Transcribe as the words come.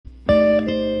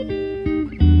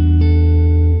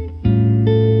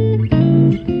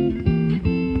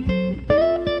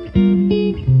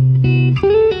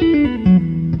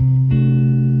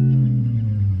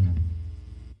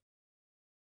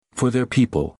For their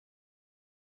people.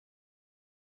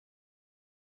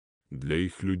 Для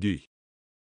их людей.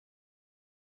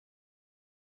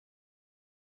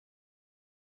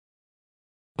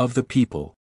 Of the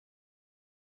people.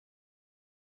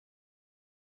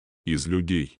 Из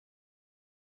людей.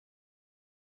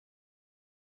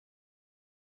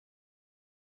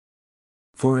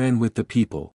 For and with the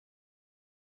people.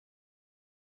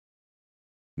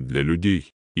 Для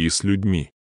людей и с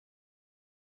людьми.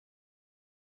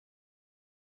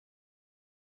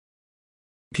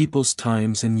 People's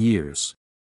times and years.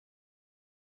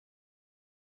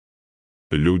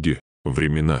 Люди,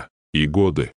 времена и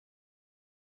годы.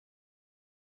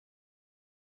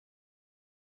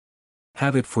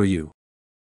 Have it for you.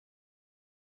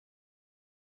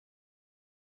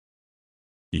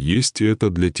 Есть это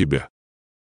для тебя.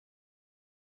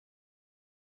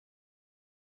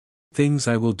 Things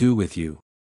I will do with you.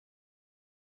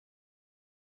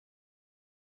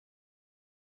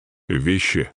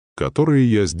 Вещи, которые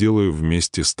я сделаю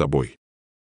вместе с тобой.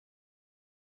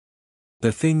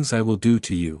 The things I will do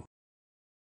to you.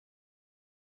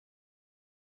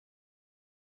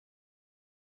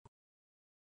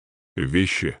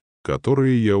 Вещи,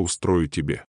 которые я устрою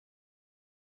тебе.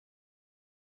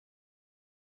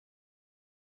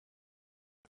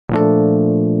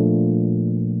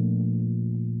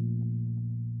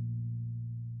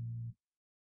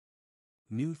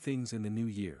 New things in the new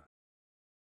year.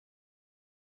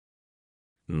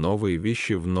 Новые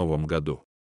вещи в новом году.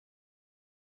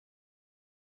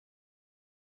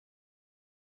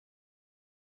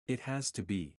 It has to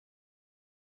be.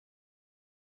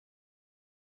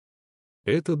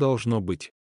 Это должно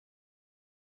быть.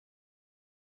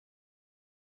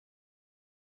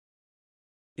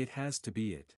 It has to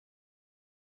be it.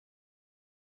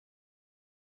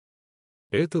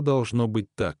 Это должно быть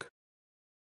так.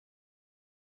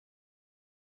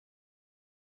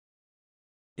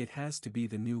 It has to be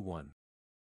the new one.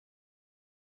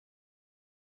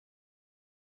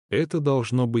 Это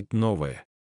должно быть новое.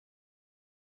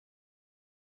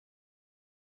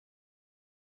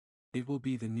 It will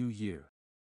be the new year.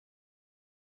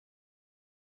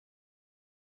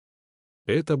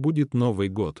 Это будет Новый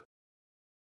год.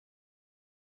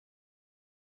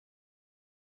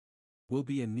 Will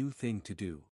be a new thing to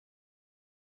do.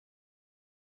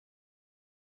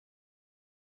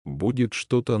 Будет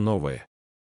что-то новое.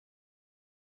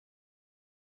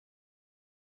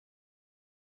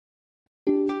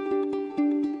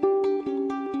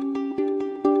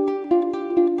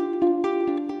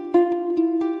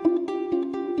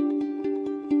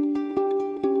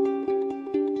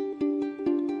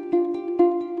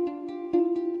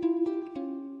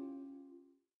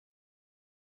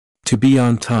 To be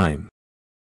on time.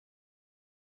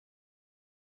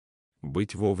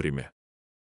 Быть вовремя.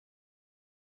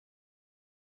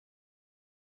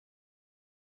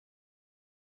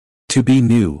 To be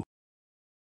new.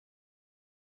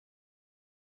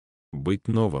 Быть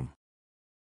новым.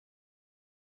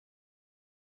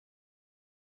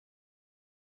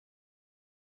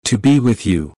 To be with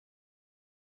you.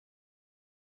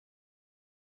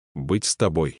 Быть с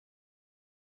тобой.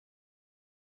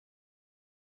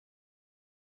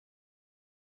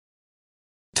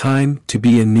 Time to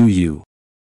be a new you.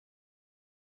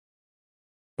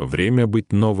 Время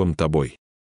быть новым тобой.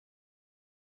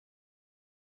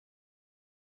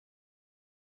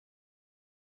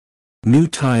 New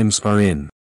times are in.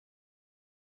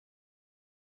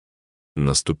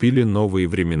 Наступили новые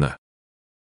времена.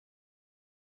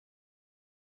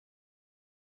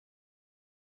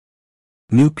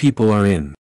 New people are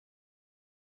in.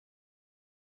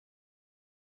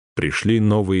 Пришли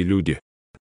новые люди.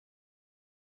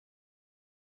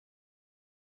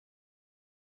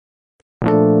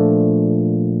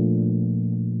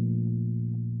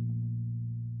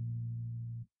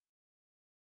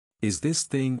 Is this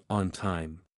thing on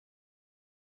time?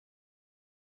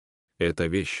 Эта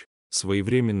вещь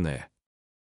своевременная.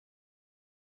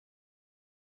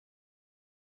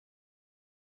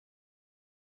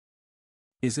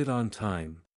 Is it on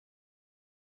time?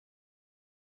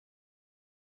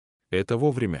 Это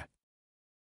вовремя.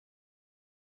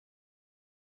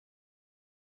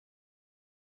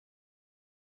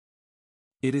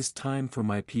 It is time for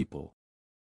my people.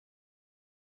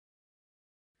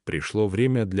 Пришло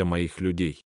время для моих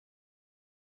людей.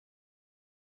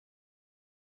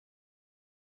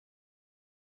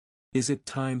 Is it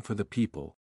time for the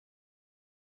people?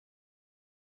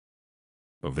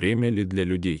 Время ли для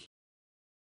людей?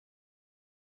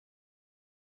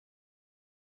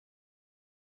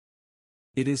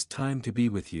 It is time to be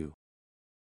with you.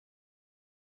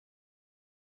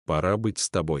 Пора быть с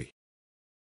тобой.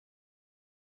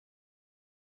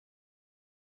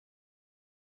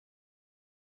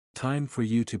 Time for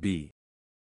you to be.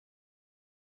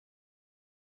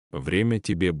 Время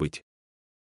тебе быть.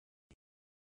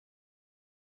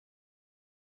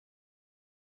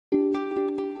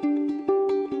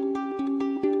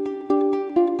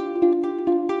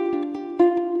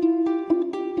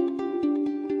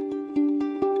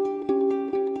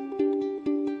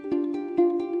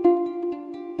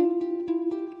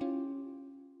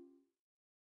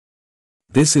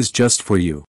 This is just for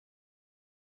you.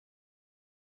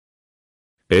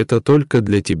 Это только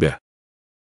для тебя.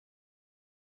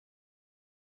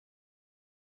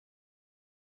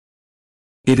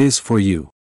 It is for you.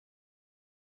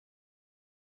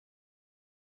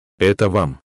 Это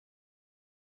вам.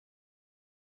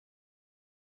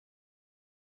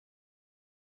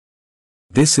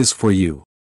 This is for you.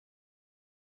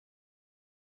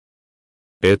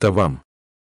 Это вам.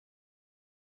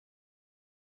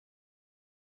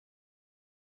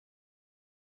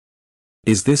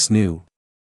 Is this new?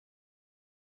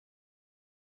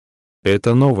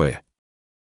 Это новое.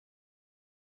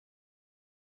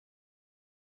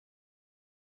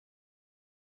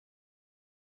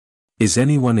 Is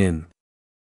anyone in?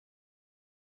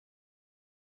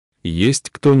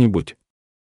 Есть кто-нибудь?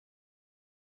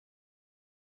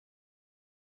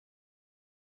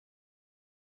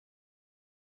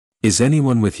 Is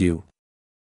anyone with you?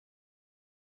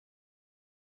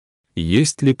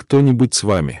 Есть ли кто-нибудь с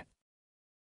вами?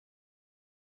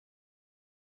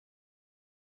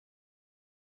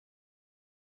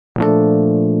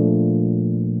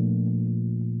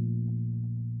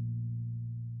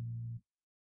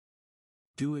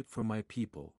 Do it for my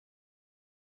people.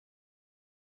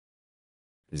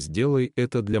 Сделай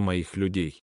это для моих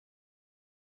людей.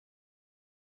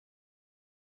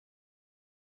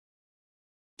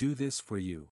 Do this for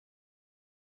you.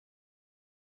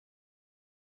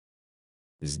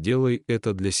 Сделай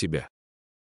это для себя.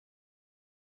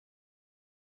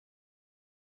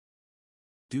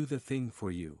 Do the thing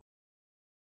for you.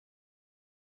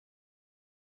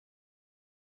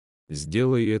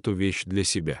 Сделай эту вещь для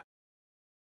себя.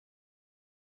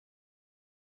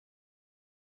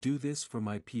 Do this for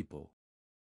my people.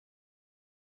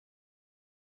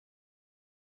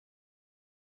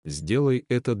 Сделай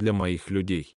это для моих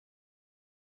людей.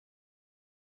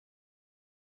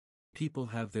 People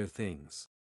have their things.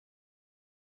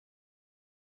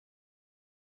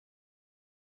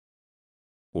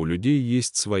 У людей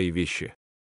есть свои вещи.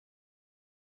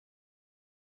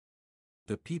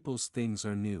 The people's things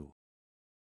are new.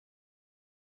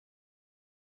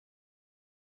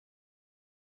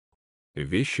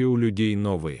 Вещи у людей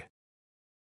новые.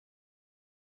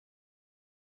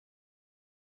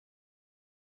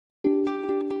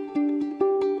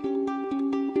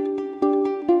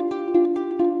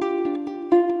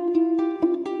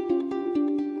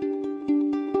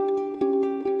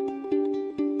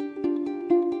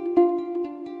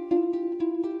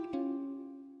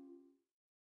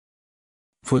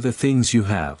 For the things you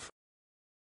have.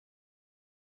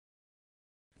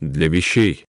 Для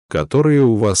вещей, которые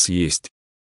у вас есть.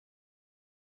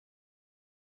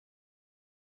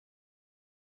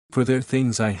 For their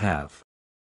things I have.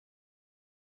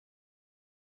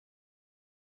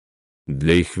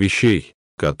 Для их вещей,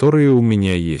 которые у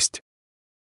меня есть.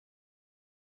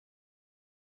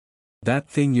 That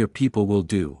thing your people will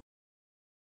do.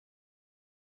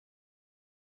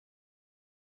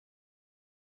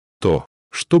 То,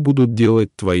 что будут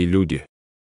делать твои люди.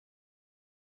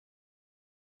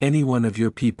 Any one of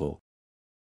your people.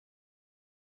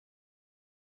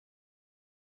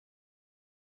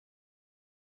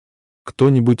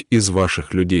 Кто-нибудь из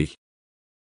ваших людей.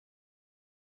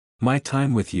 My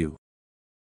time with you.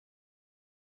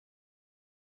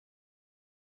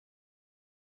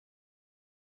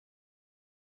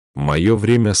 Мое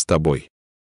время с тобой.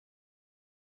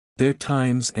 Their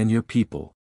times and your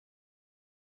people.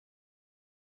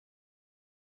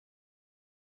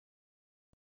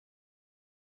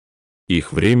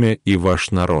 Их время и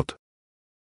ваш народ.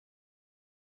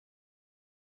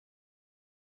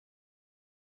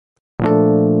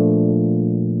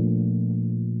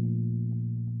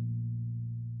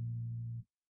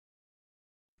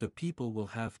 The people will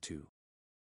have to.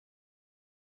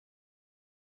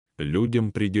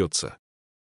 Людям придется.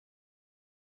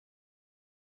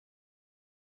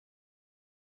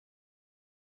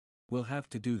 Will have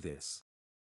to do this.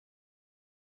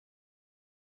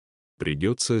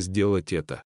 Придется сделать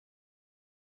это.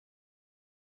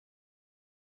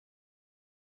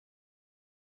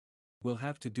 Will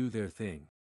have to do their thing.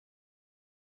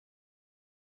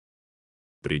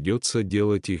 Придется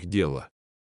делать их дело.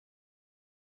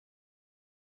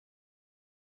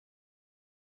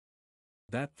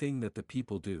 That thing that the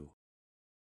people do.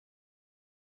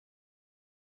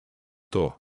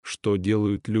 То, что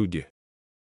делают люди.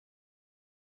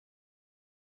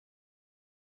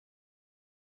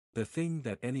 The thing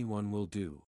that anyone will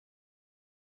do.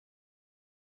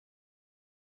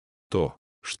 То,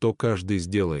 что каждый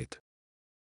сделает.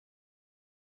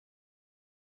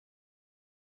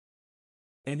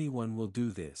 Anyone will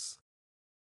do this.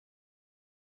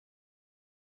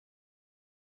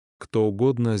 Кто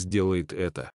угодно сделает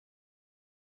это.